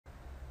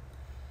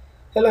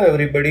Hello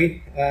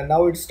everybody,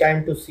 now it's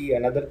time to see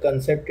another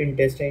concept in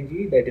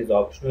TestNG, that is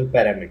optional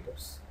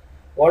parameters.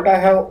 What I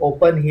have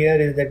open here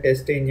is the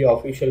TestNG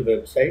official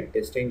website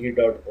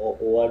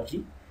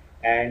testng.org,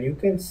 and you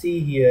can see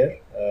here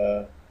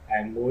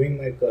I'm moving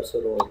my cursor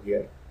over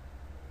here.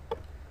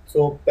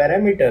 So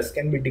parameters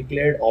can be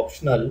declared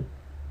optional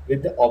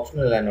with the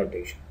optional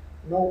annotation.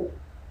 Now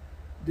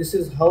this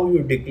is how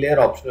you declare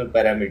optional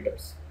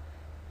parameters.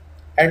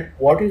 And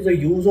what is the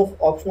use of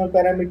optional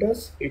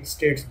parameters? It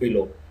states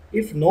below.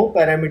 If no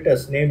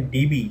parameters named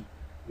db,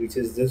 which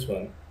is this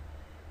one,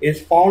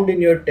 is found in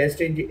your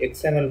test.ng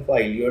XML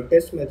file, your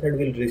test method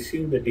will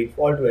receive the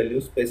default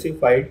value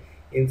specified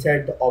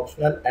inside the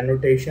optional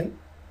annotation,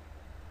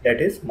 that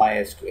is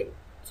MySQL.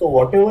 So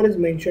whatever is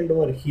mentioned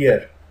over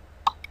here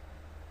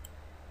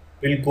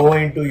will go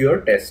into your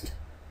test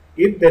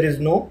if there is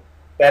no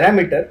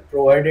parameter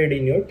provided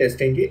in your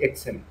test.ng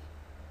XML.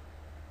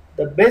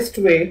 The best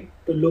way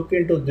to look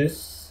into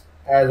this,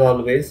 as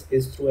always,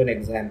 is through an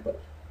example.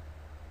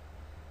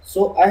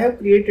 So I have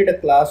created a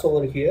class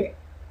over here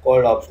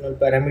called optional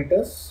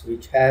parameters,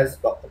 which has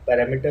the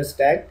parameters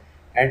tag,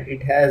 and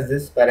it has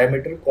this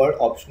parameter called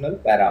optional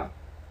param.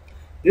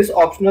 This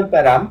optional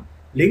param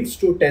links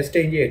to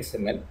test.ng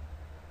XML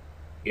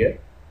here,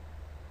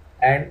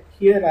 and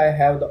here I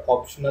have the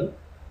optional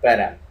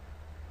param.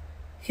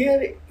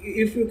 Here,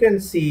 if you can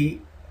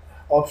see,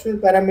 optional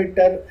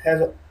parameter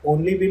has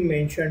only been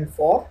mentioned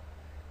for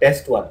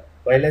test 1,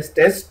 while as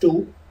test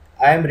 2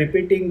 I am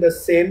repeating the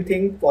same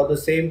thing for the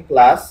same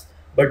class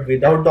but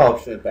without the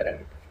optional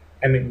parameter.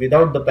 I mean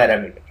without the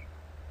parameter.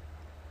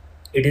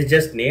 It is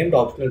just named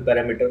optional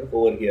parameter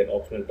over here,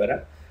 optional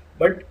param,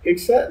 but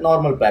it's a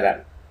normal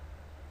param.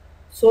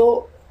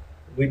 So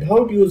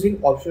without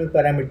using optional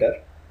parameter,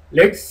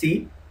 let's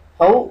see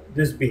how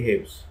this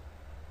behaves.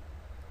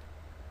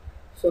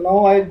 So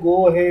now I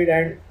go ahead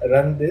and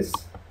run this,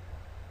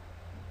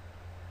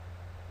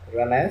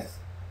 run as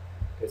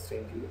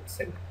testing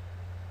center.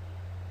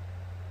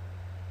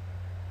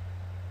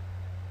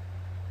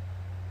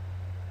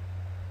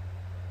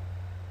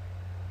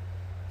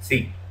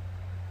 See,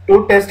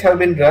 two tests have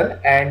been run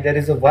and there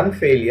is a one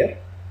failure.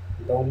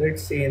 Now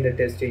let's see in the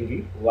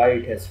test.ng why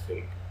it has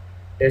failed.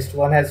 Test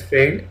 1 has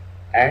failed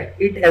and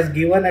it has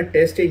given a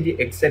test.ng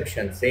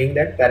exception saying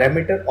that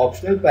parameter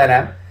optional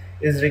param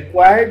is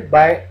required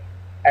by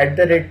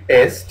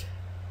 @test.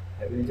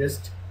 I will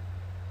just,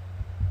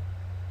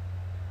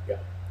 yeah.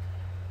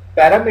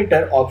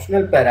 Parameter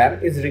optional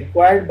param is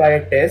required by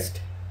a test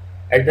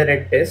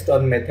 @test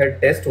on method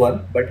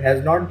test1 but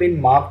has not been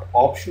marked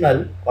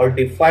optional or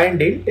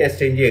defined in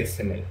test.ng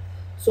XML.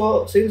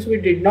 So since we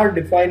did not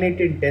define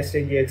it in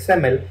test.ng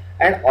XML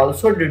and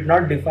also did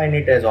not define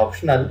it as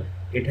optional,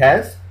 it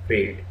has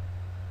failed.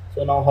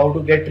 So now how to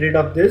get rid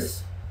of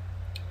this?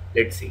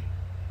 Let's see.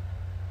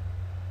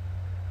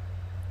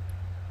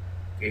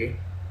 Okay.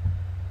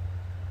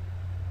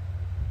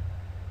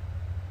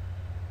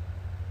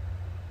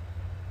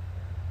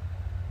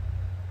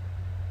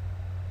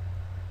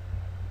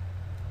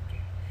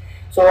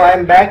 So I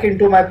am back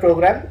into my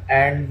program,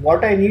 and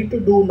what I need to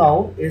do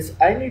now is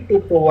I need to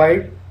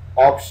provide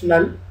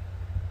optional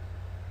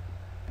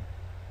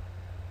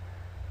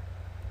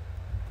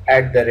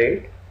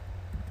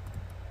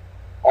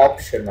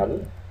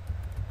optional,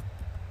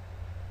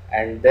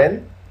 and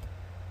then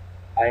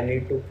I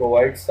need to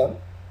provide some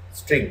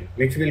string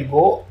which will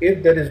go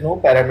if there is no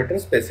parameter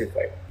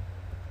specified.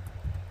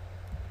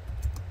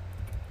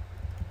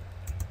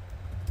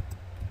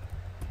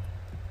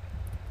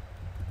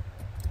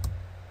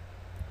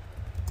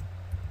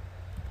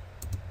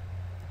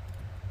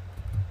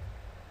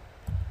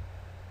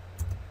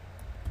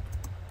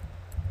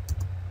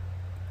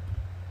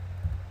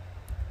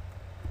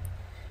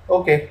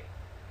 Okay,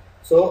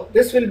 so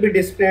this will be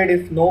displayed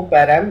if no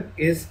param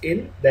is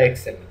in the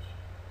XML.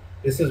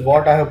 This is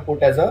what I have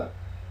put as a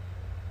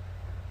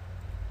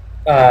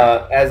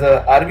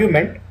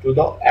argument to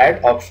the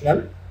add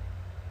optional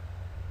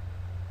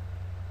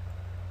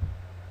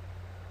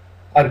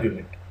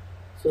argument.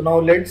 So now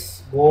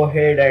let's go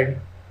ahead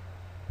and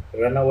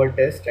run our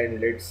test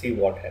and let's see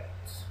what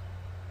happens.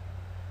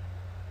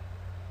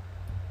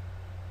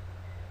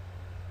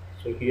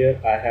 So here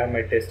I have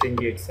my testing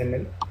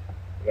XML,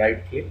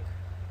 right click,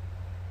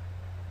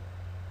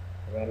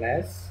 run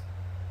as,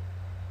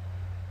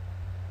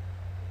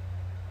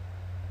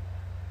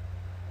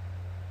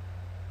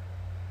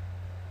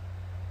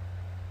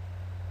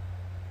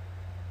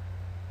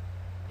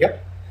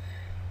 yep.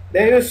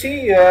 There you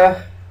see,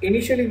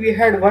 initially we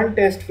had one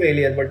test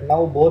failure, but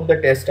now both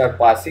the tests are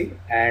passing,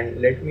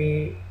 and let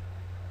me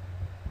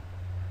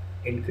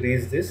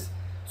increase this.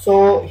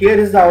 So here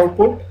is the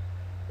output.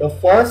 The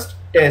first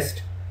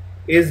test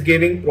is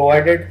giving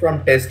provided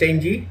from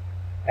test.ng,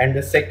 and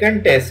the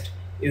second test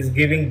is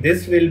giving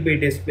this will be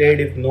displayed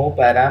if no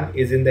param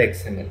is in the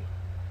XML.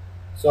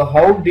 So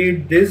how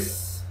did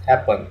this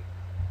happen?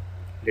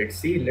 Let's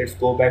see. Let's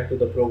go back to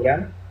the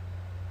program.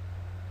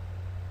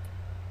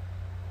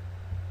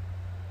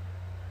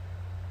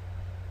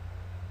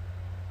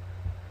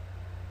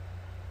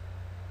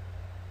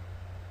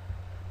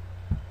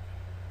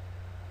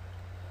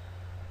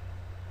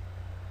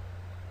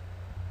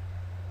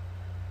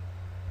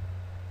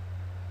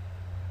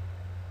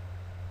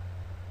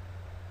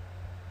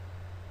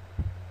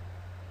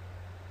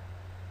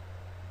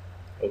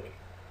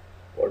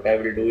 what I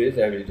will do is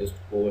I will just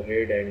go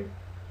ahead and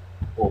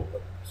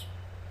open this.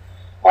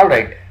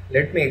 Alright,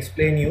 let me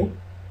explain you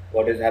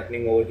what is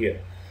happening over here.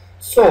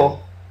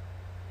 So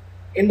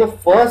in the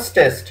first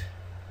test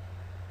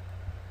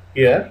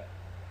here,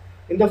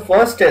 in the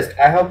first test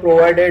I have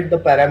provided the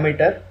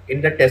parameter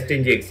in the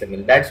test.ng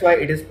XML. That's why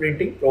it is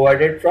printing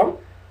provided from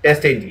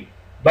test.ng.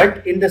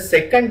 But in the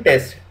second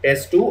test,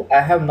 test 2,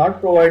 I have not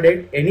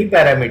provided any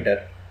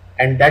parameter,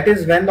 and that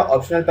is when the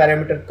optional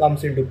parameter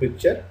comes into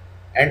picture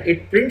and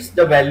it prints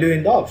the value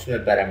in the optional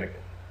parameter.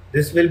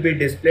 This will be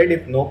displayed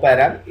if no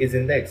param is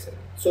in the XML.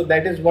 So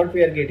that is what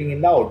we are getting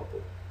in the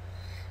output.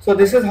 So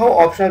this is how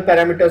optional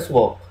parameters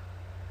work.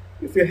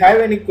 If you have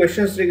any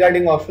questions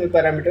regarding optional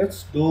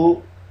parameters,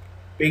 do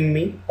ping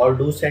me or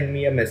do send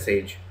me a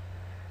message.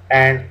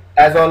 And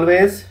as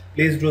always,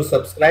 please do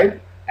subscribe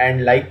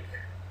and like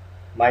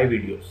my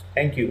videos.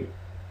 Thank you.